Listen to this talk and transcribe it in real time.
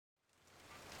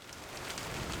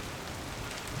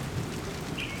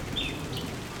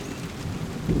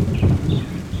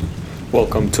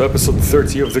Welcome to episode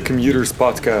 30 of the Commuters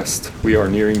podcast. We are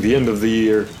nearing the end of the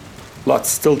year. Lots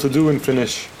still to do and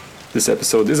finish. This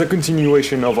episode is a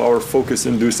continuation of our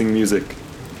focus-inducing music.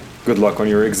 Good luck on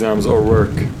your exams or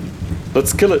work.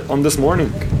 Let's kill it on this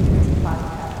morning.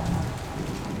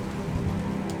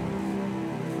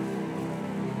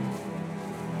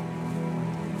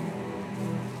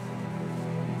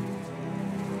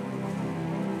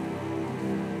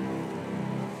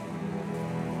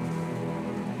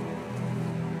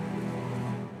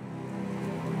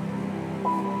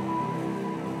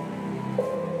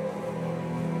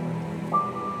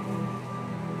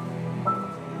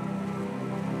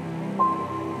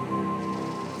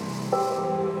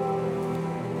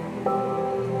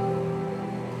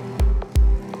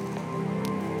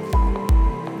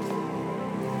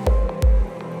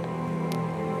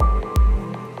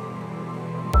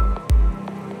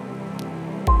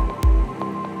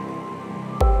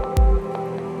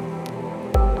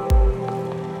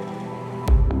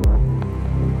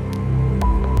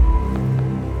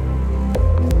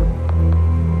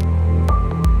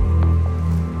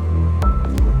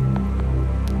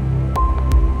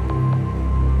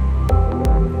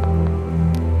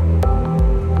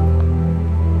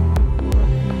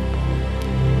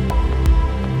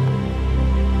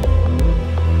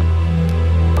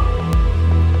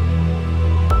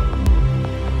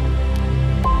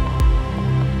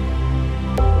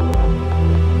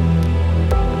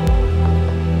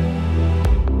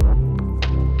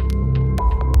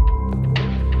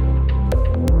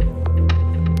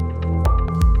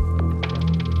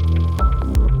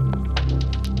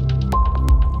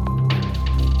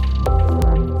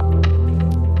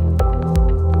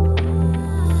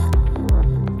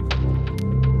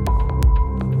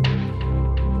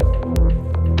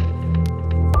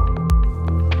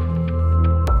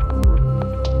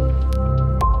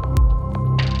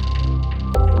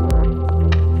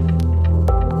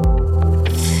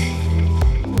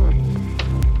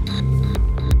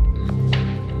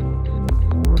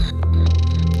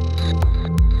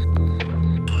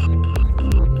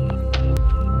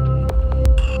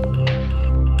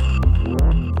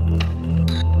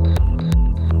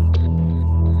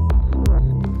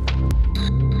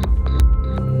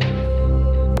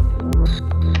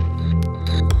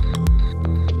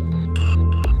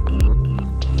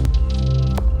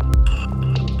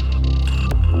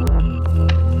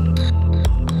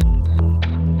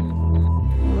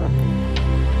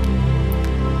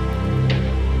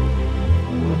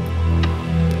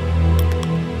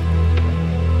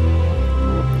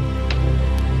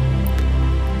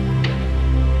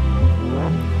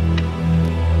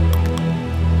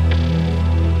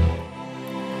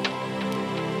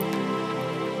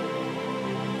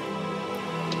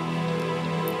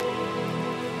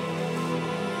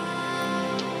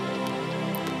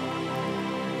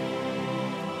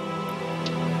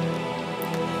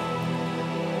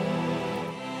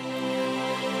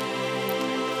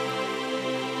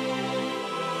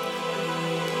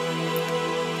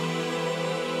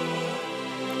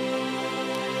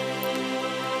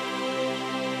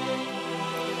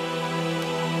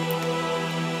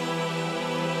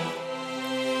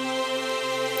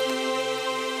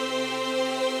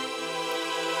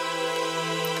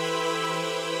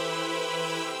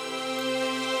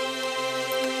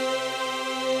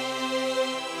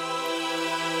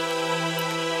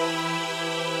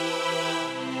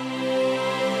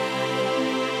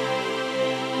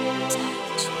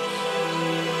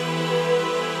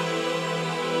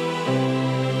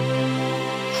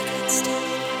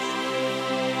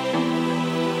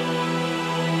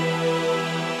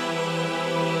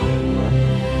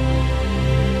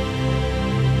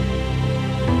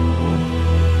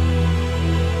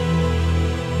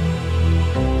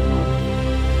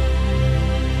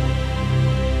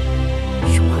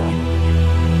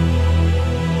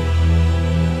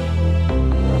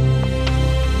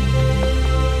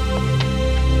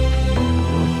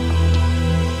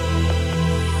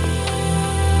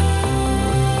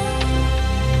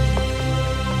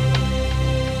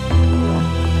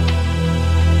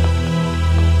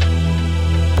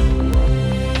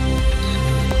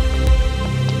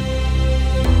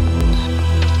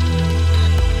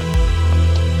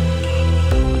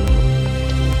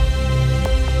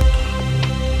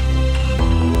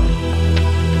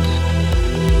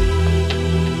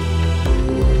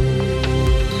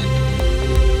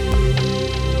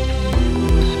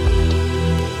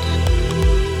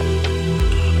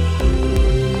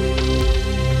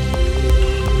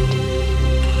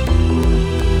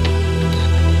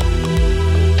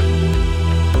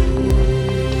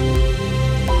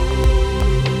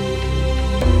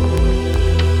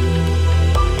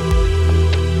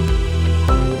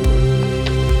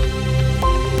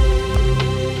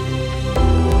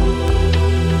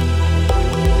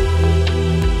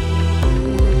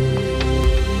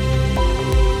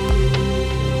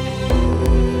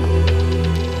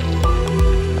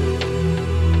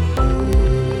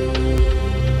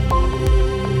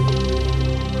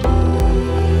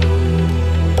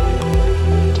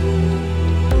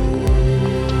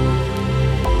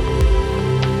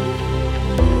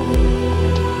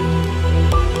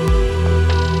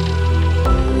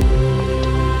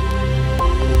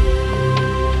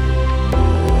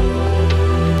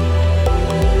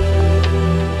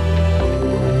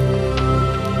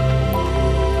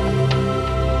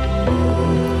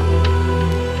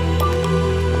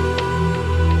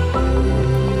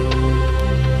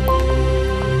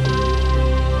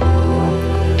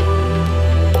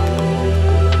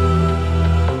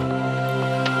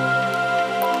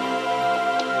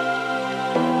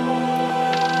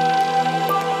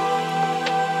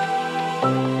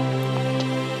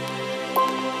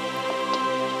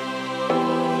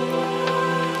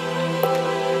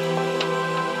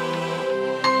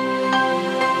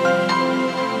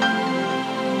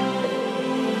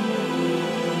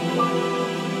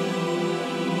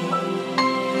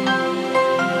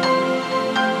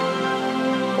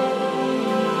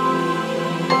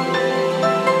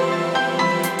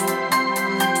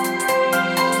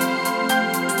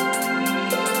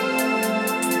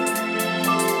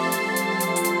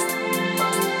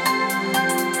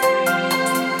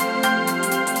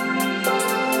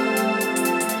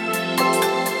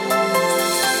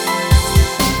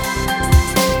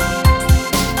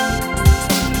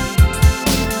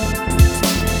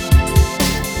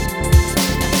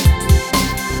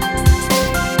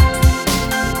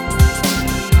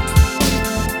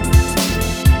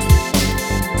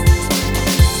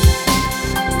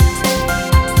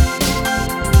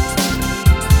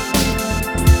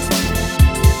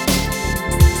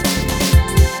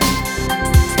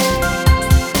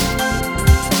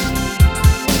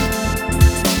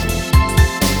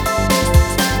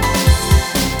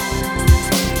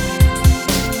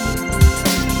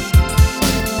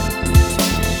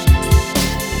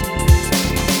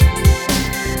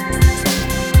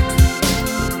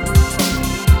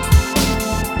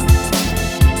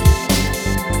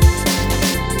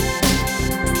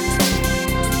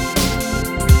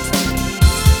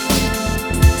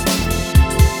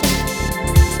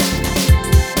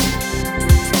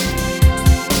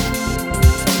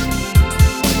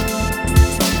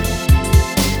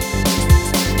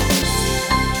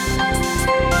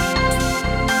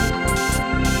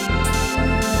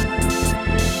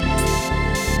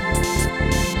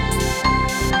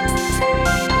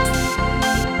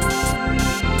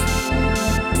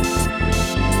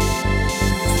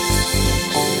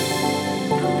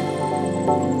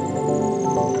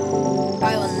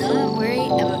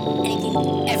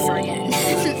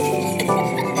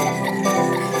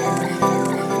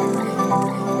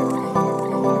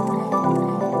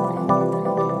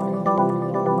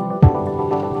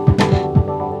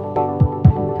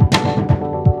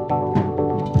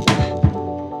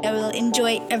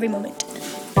 enjoy every moment.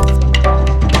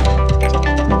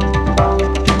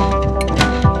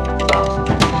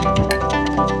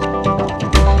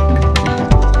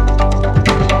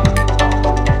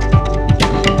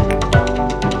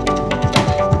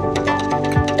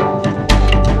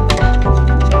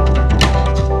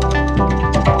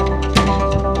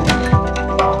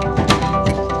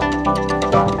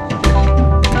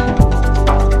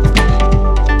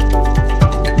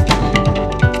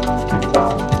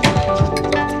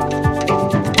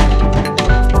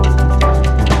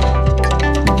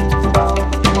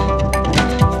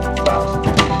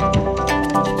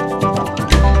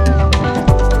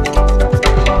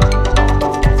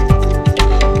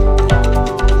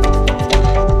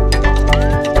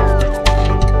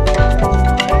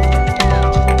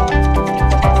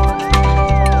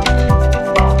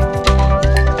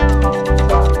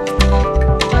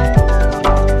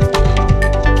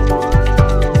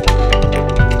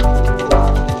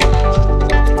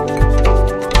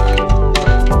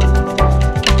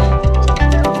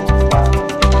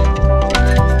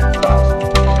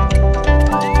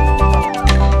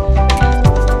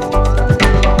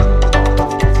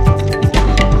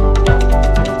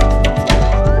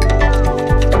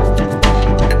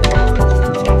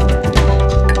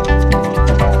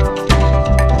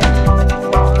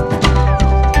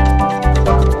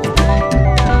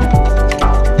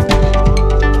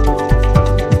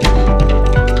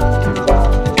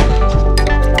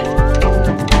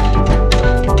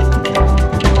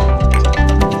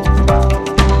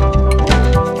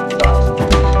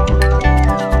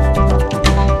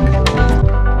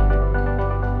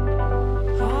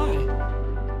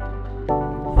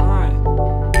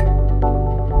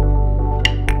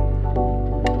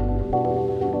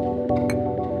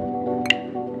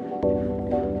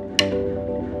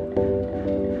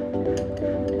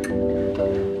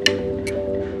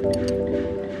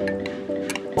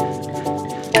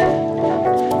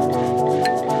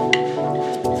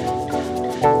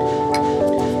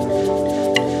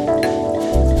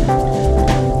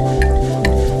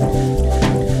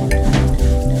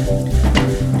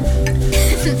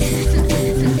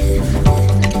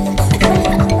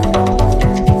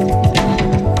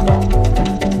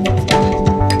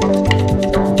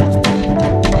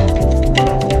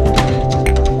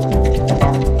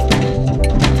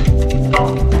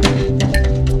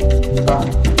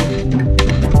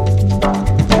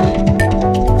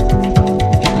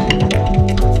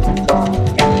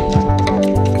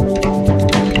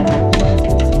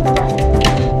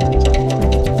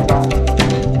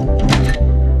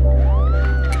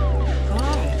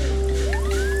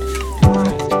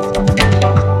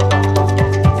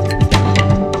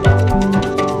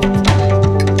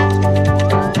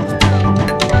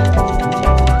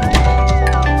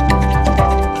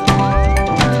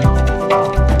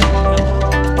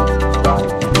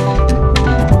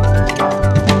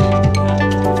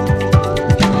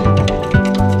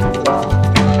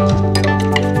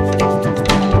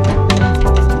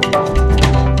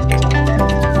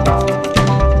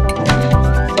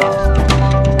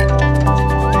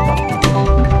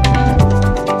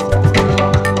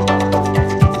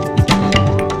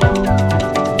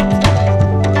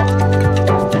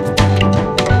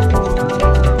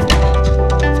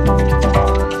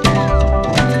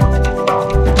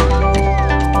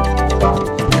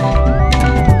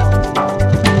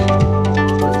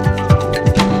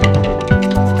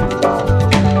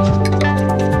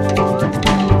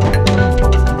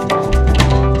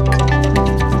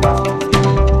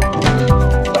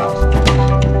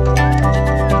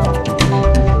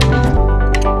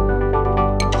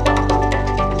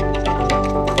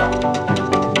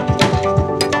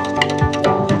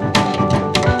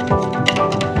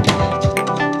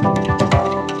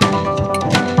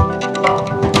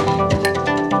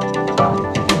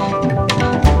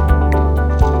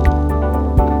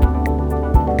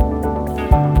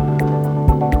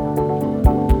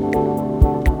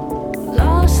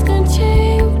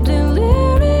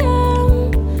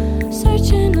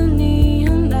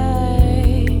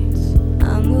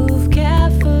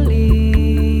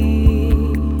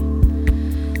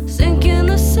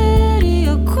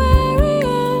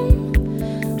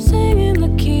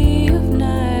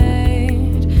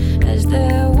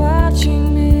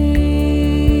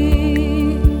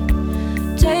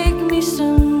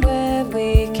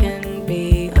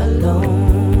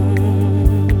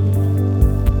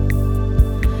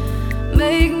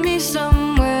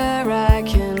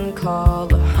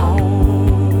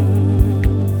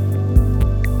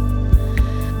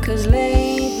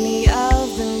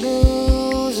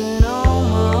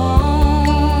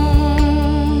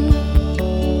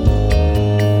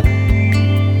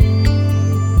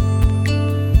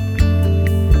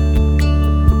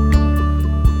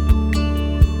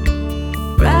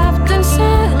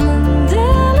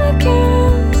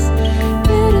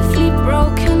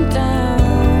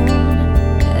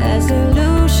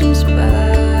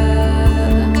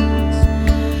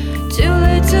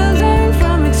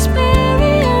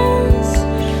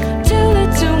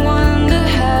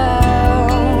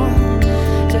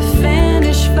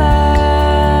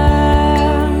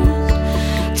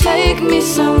 Take me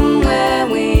somewhere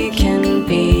we can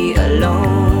be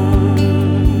alone.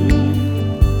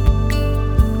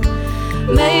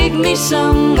 Make me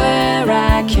somewhere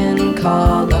I can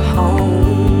call a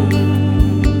home.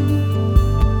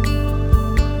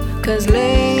 'Cause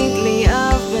lately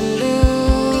I've been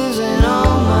losing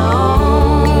all my own.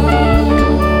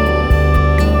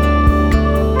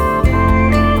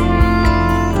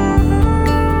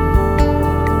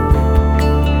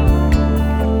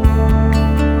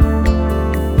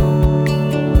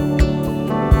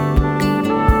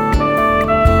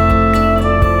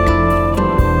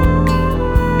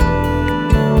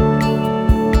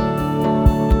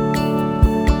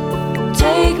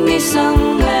 Take me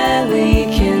somewhere we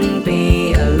can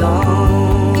be alone.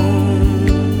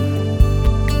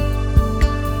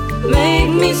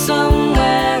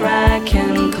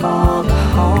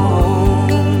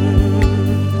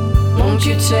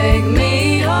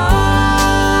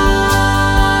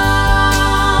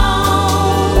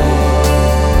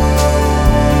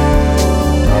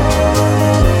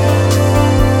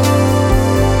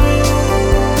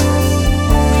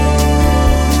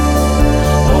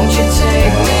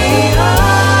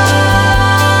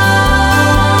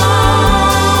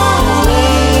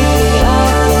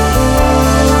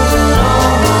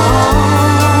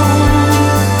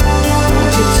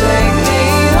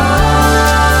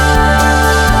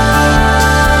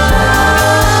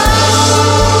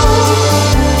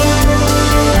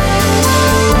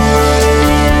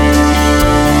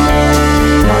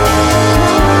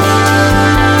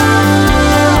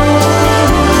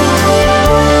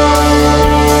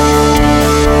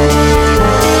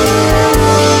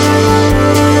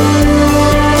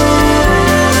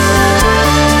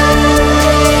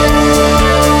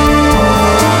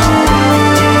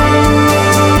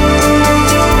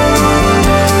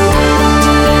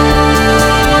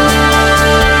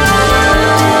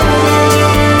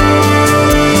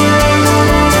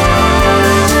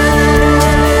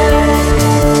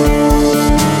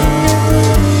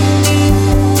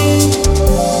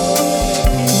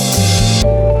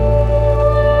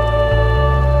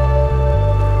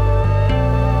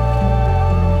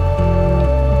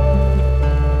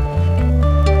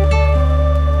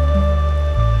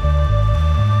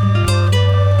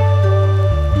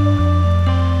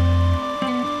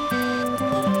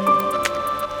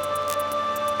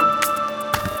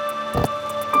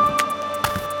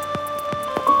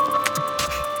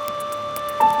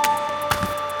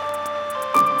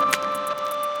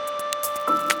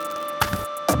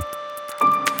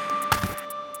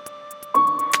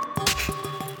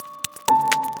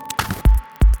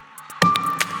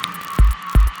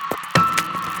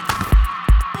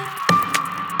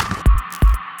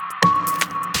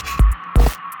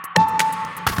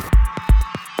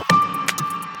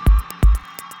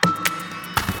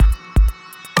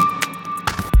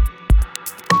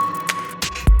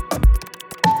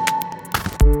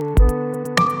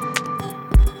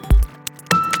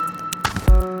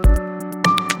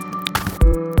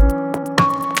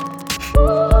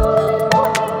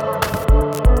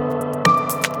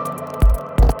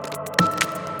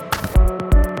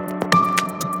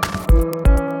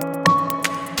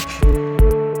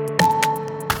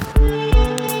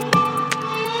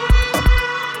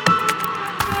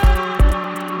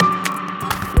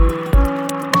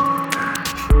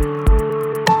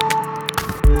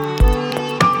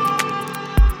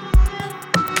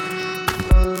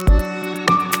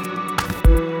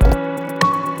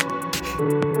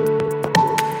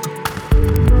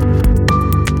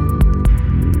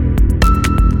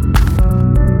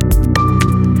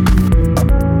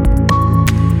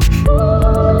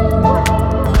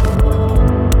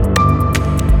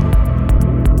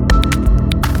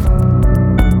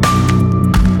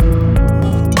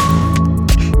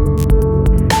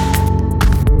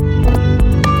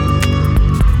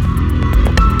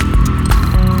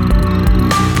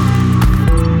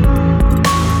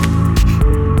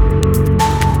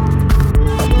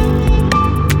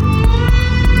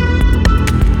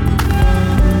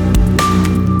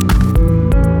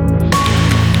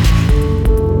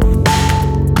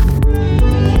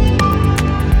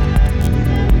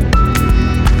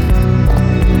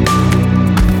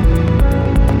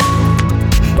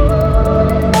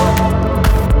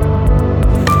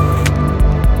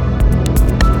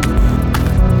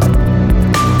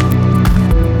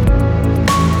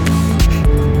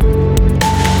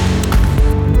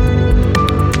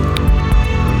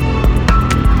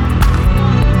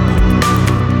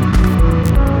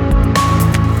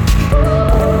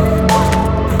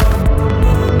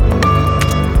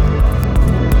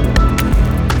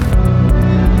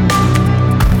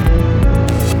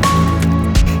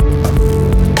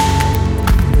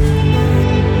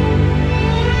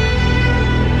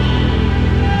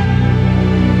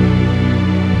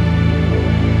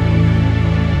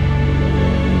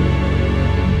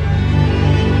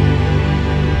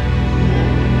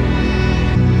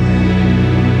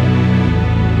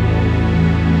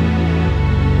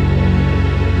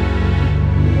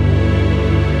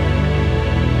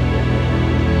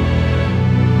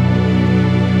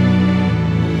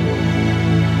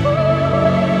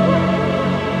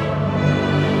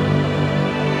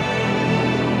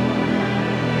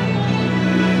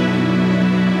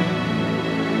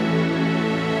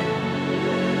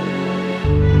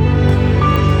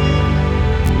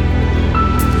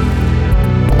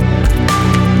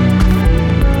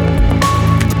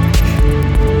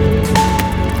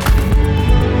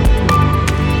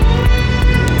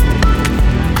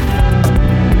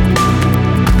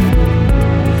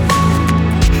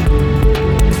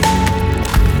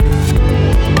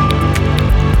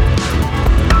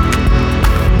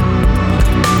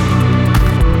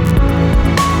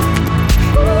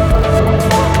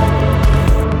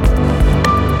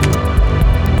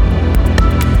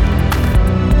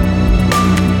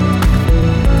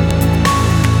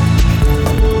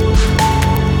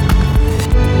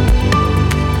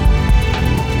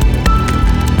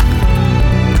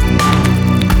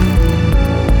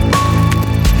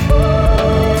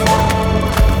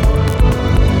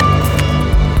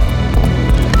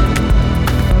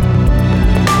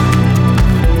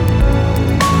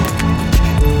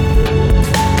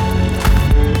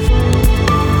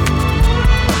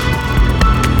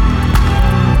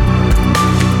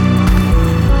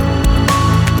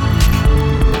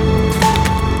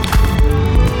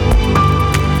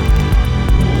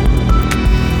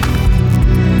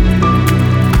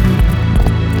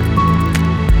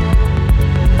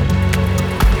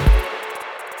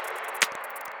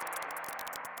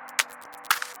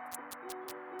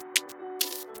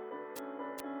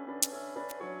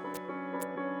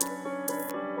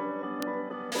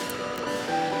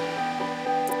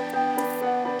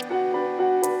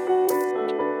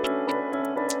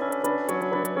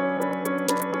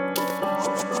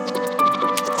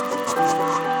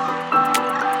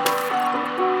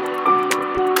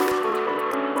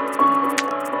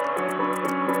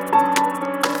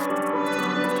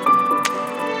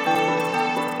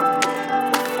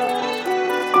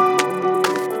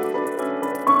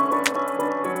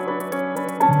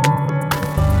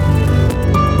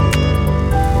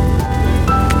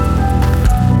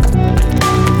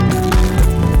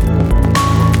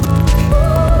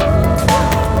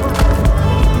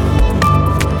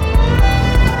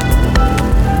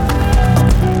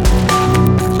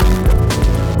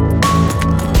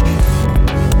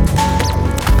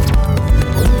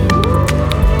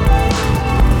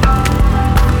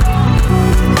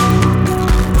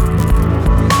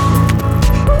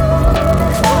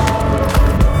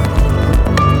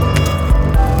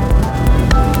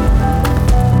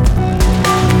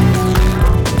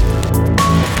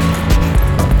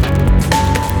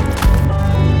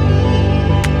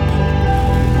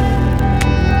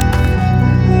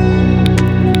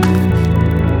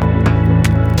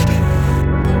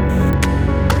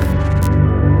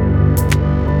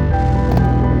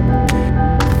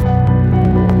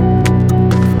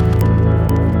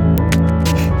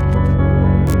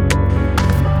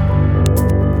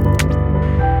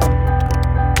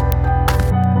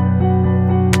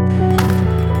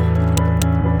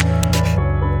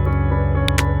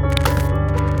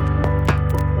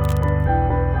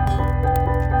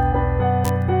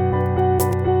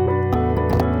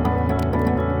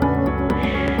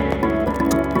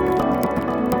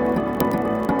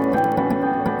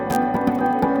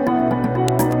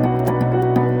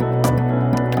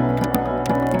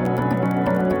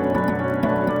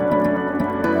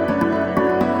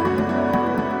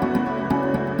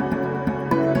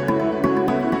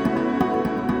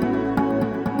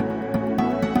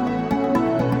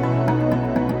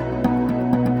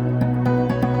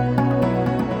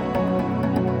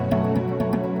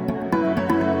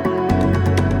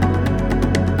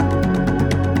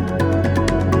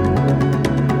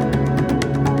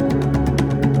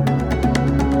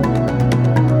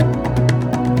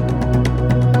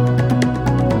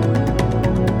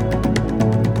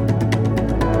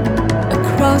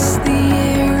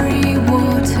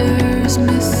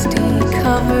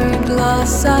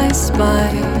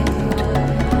 spite.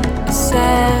 A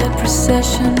sad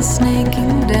procession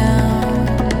snaking down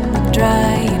a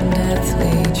dry and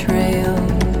deathly trail.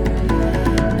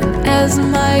 And as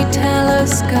my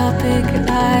telescopic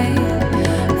eye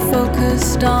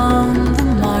focused on the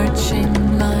marching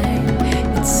line,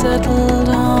 it settled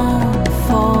on a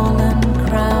fallen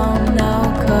crown now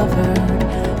covered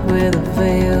with a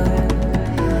veil.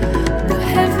 The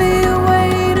heavy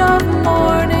weight of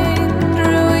mourning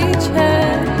drew each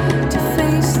head to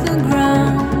face the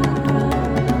ground.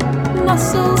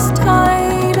 Muscles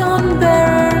tight on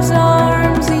bearers'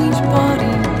 arms, each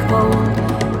body cold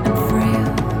and frail.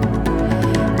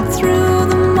 And through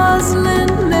the muslin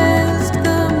mist,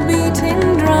 the beating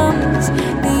drums,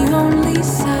 the only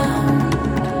sound.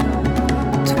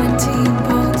 20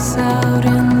 boats out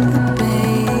in the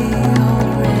bay, all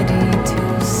ready to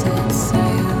set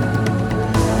sail.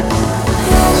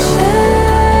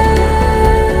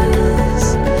 Ashes,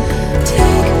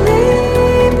 take me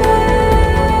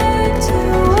back to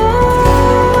water,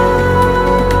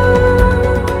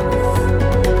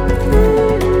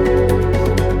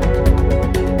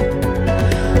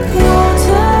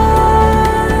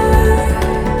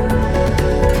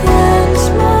 quench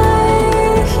my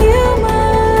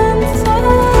human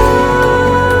thirst.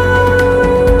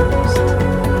 Ashes,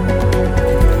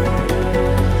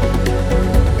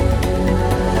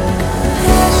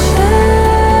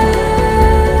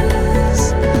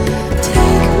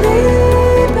 take me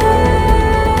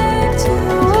back to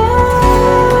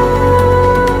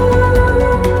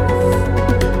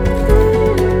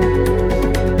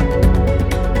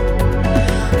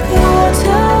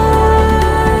water,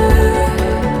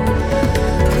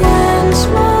 quench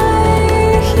my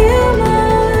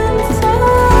human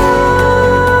thirst.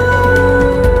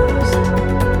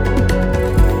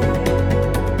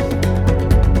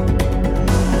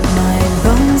 My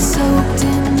bones soaked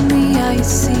in the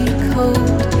icy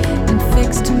cold and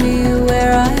fixed me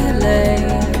where I lay,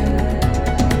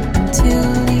 until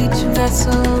each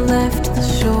vessel left the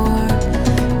shore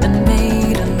and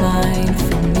made a line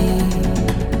for me.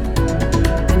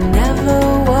 There never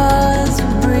was a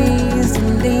breeze, the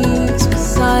leaves were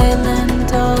silent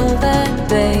all that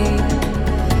day.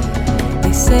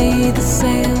 They say the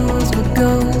sails were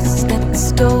ghosts that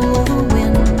stole the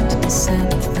wind to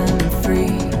set them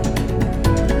free.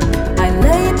 I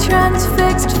lay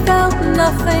transfixed, felt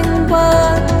nothing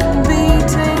but the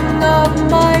beating of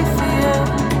my fear,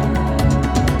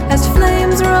 as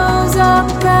flames rose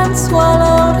up and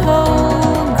swallowed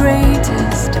whole,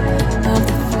 greatest of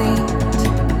the fleet.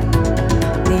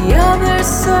 The others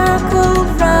circled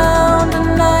round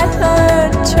and I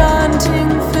heard chanting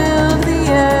fill the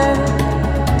air.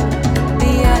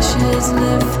 The ashes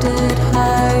lifted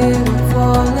high were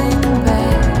falling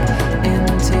back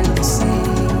into the sea.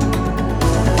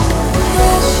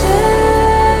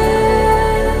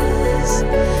 Ashes,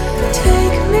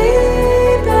 take me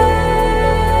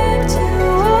back to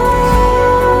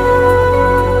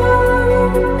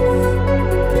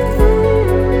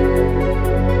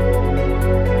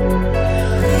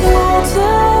water,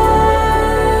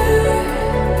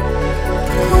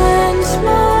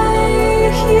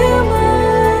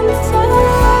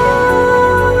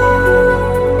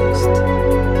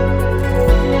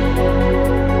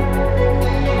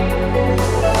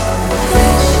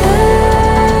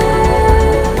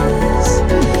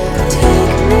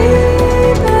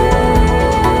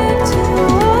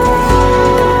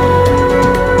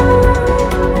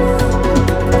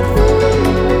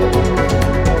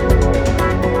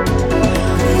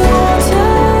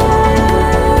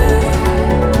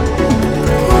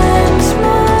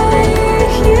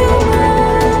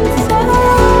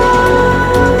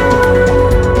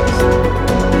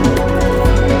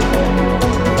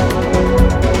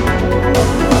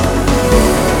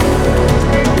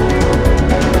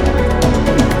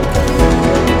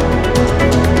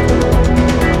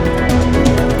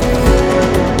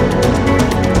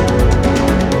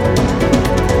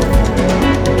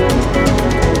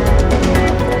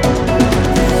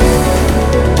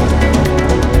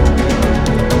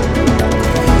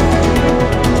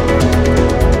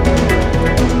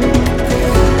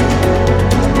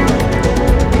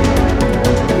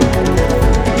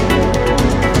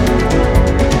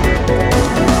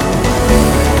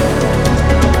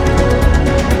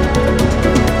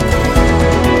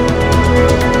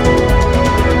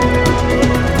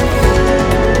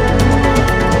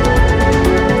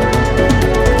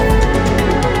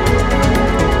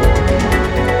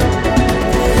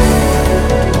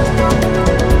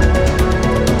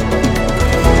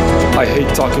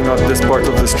 talking out this part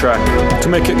of this track. To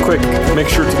make it quick, make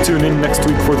sure to tune in next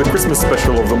week for the Christmas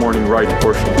special of the Morning Ride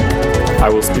portion. I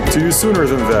will speak to you sooner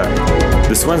than that,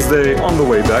 this Wednesday on the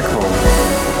way back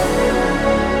home.